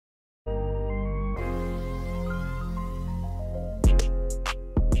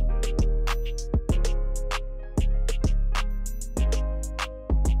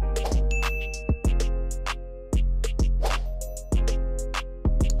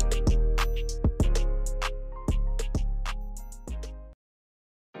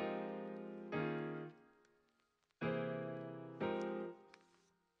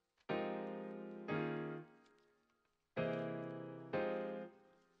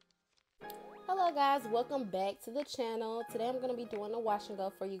Hello guys, welcome back to the channel. Today I'm going to be doing a wash and go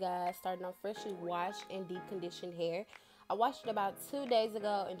for you guys, starting off freshly washed and deep conditioned hair. I washed it about 2 days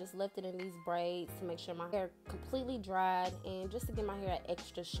ago and just left it in these braids to make sure my hair completely dried and just to give my hair an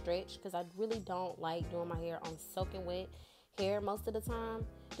extra stretch, because I really don't like doing my hair on soaking wet hair most of the time,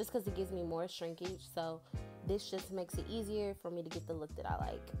 just because it gives me more shrinkage. So this just makes it easier for me to get the look that I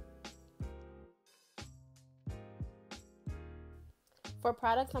like. For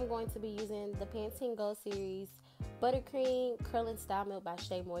products, I'm going to be using the Pantene Go Series Buttercream Curling Style Milk by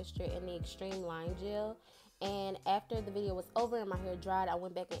Shea Moisture and the Xtreme Line Gel. And after the video was over and my hair dried, I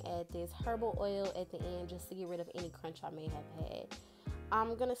went back and added this herbal oil at the end just to get rid of any crunch I may have had.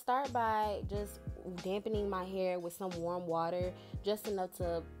 I'm going to start by just dampening my hair with some warm water, just enough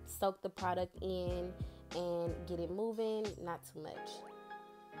to soak the product in and get it moving, not too much.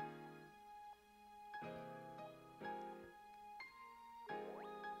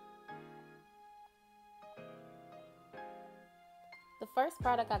 The first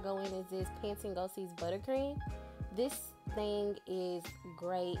product I go in is this Pantene Go Series Buttercream. This thing is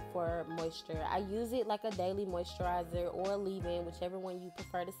great for moisture. I use it like a daily moisturizer or a leave-in, whichever one you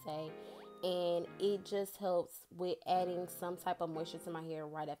prefer to say. And it just helps with adding some type of moisture to my hair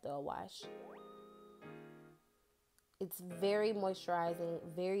right after a wash. It's very moisturizing,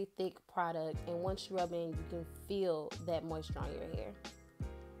 very thick product. And once you rub in, you can feel that moisture on your hair.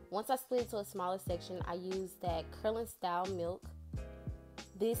 Once I split it to a smaller section, I use that Curling Style Milk.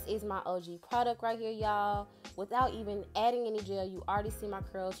 This is my OG product right here, y'all. Without even adding any gel, you already see my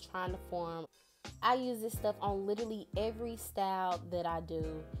curls trying to form. I use this stuff on literally every style that I do.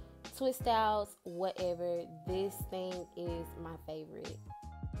 Twist styles, whatever. This thing is my favorite.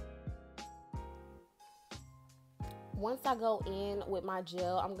 Once I go in with my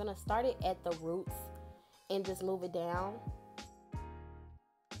gel, I'm going to start it at the roots and just move it down.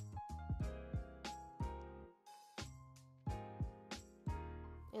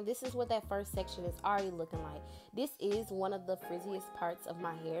 And this is what that first section is already looking like. This is one of the frizziest parts of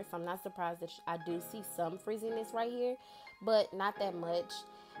my hair, so I'm not surprised that I do see some frizziness right here, but not that much.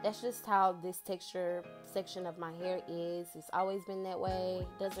 That's just how this texture section of my hair is. It's always been that way.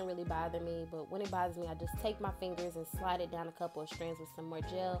 Doesn't really bother me, but when it bothers me, I just take my fingers and slide it down a couple of strands with some more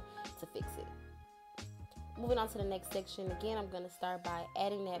gel to fix it. Moving on to the next section, again, I'm going to start by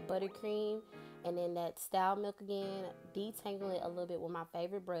adding that buttercream and then that style milk again, detangling it a little bit with my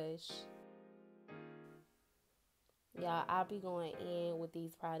favorite brush. Y'all, I'll be going in with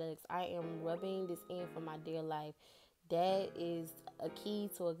these products. I am rubbing this in for my dear life. That is a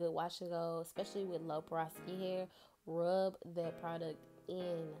key to a good wash and go, especially with low porosity hair. Rub that product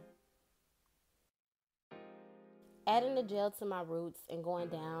in. Adding the gel to my roots and going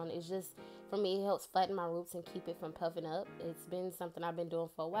down is just, for me, it helps flatten my roots and keep it from puffing up. It's been something I've been doing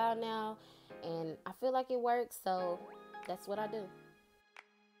for a while now, and I feel like it works, so that's what I do.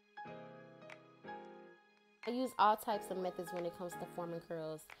 I use all types of methods when it comes to forming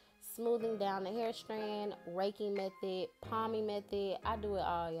curls. Smoothing down the hair strand, raking method, palming method. I do it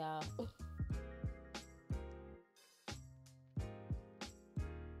all, y'all.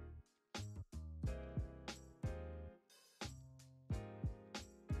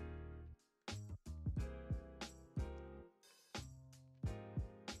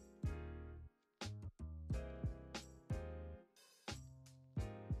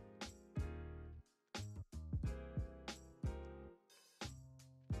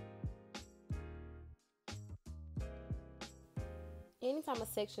 Anytime a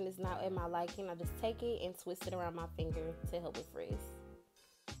section is not at my liking, I just take it and twist it around my finger to help with frizz.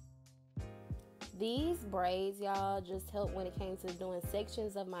 These braids, y'all, just helped when it came to doing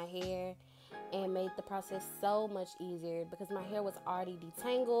sections of my hair and made the process so much easier because my hair was already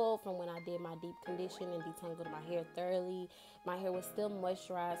detangled from when I did my deep condition and detangled my hair thoroughly. My hair was still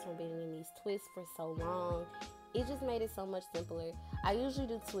moisturized from being in these twists for so long. It just made it so much simpler. I usually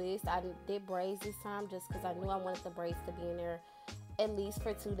do twists. I did braids this time just because I knew I wanted the braids to be in there at least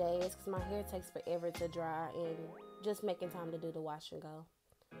for 2 days because my hair takes forever to dry, and just making time to do the wash and go.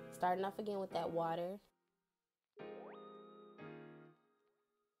 Starting off again with that water.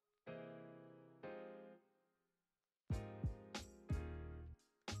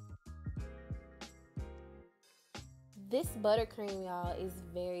 This buttercream, y'all, is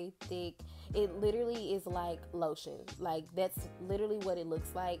very thick. It literally is like lotion. Like, that's literally what it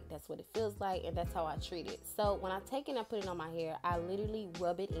looks like. That's what it feels like, and that's how I treat it. So when I take it and I put it on my hair, I literally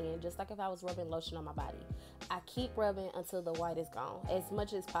rub it in just like if I was rubbing lotion on my body. I keep rubbing until the white is gone, as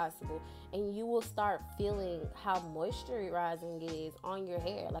much as possible, and you will start feeling how moisturizing it is on your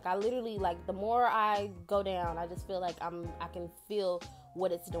hair. Like, I literally, like, the more I go down, I just feel like I can feel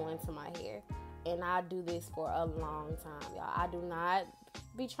what it's doing to my hair. and I do this for a long time, y'all. I do not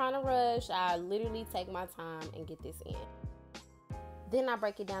be trying to rush. I literally take my time and get this in. Then I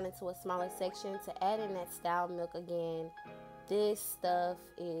break it down into a smaller section to add in that style milk again. This stuff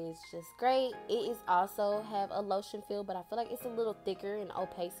is just great. It is also have a lotion feel, but I feel like it's a little thicker in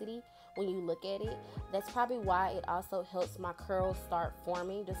opacity when you look at it. That's probably why it also helps my curls start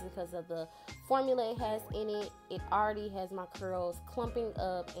forming, just because of the formula it has in it. It already has my curls clumping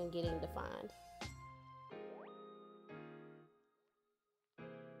up and getting defined.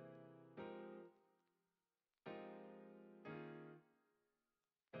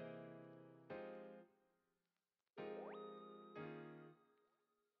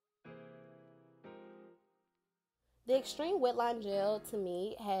 The Xtreme Wetline Gel to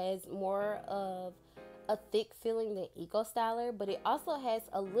me has more of a thick feeling than Eco Styler, but it also has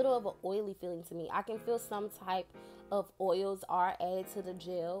a little of an oily feeling to me. I can feel some type of oils are added to the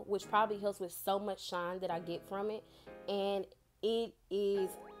gel, which probably helps with so much shine that I get from it. And it is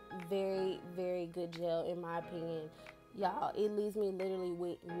very, very good gel in my opinion. Y'all, it leaves me literally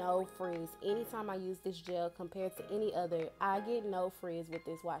with no frizz. Anytime I use this gel compared to any other, I get no frizz with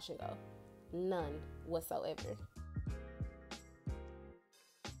this wash and go. None whatsoever.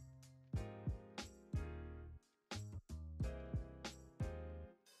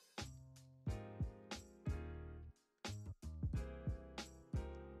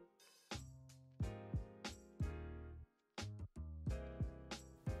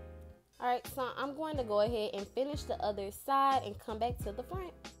 Alright, so I'm going to go ahead and finish the other side and come back to the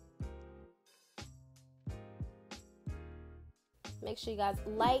front. Make sure you guys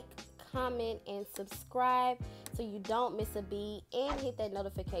like, comment, and subscribe so you don't miss a beat, and hit that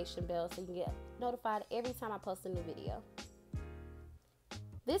notification bell so you can get notified every time I post a new video.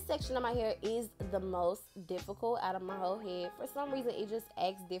 This section of my hair is the most difficult out of my whole head. For some reason, it just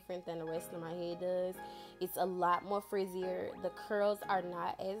acts different than the rest of my head does. It's a lot more frizzier. The curls are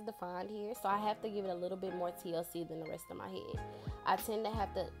not as defined here, so I have to give it a little bit more TLC than the rest of my head. I tend to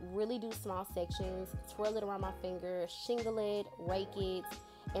have to really do small sections, twirl it around my finger, shingle it, rake it,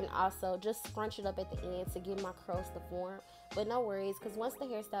 and also just scrunch it up at the end to get my curls to form. But no worries, because once the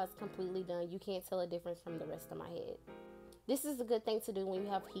hairstyle is completely done, you can't tell a difference from the rest of my head. This is a good thing to do when you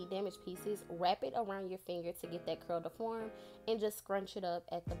have heat damaged pieces. Wrap it around your finger to get that curl to form, and just scrunch it up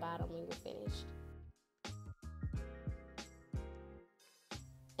at the bottom when you're finished.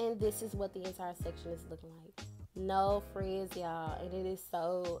 And this is what the entire section is looking like. No frizz, y'all, and it is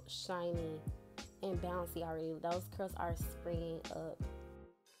so shiny and bouncy already. Those curls are springing up.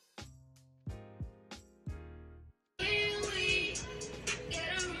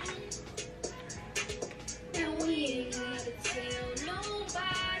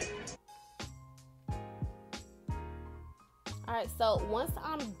 Alright, so once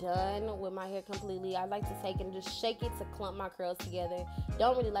I'm done with my hair completely, I like to take and just shake it to clump my curls together.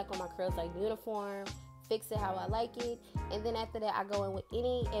 Don't really like when my curls are uniform. Fix it how I like it. And then after that, I go in with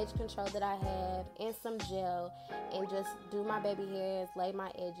any edge control that I have and some gel and just do my baby hairs, lay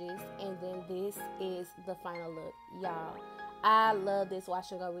my edges, and then this is the final look. Y'all, I love this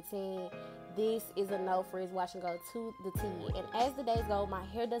wash and go routine. This is a no frizz wash and go to the T. And as the days go, my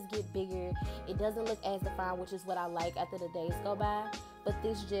hair does get bigger. It doesn't look as defined, which is what I like after the days go by. But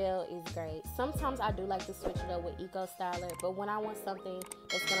this gel is great. Sometimes I do like to switch it up with Eco Styler, but when I want something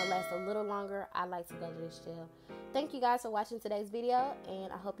that's going to last a little longer, I like to go to this gel. Thank you guys for watching today's video,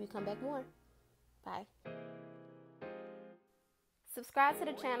 and I hope you come back more. Bye. Subscribe to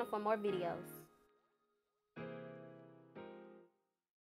the channel for more videos.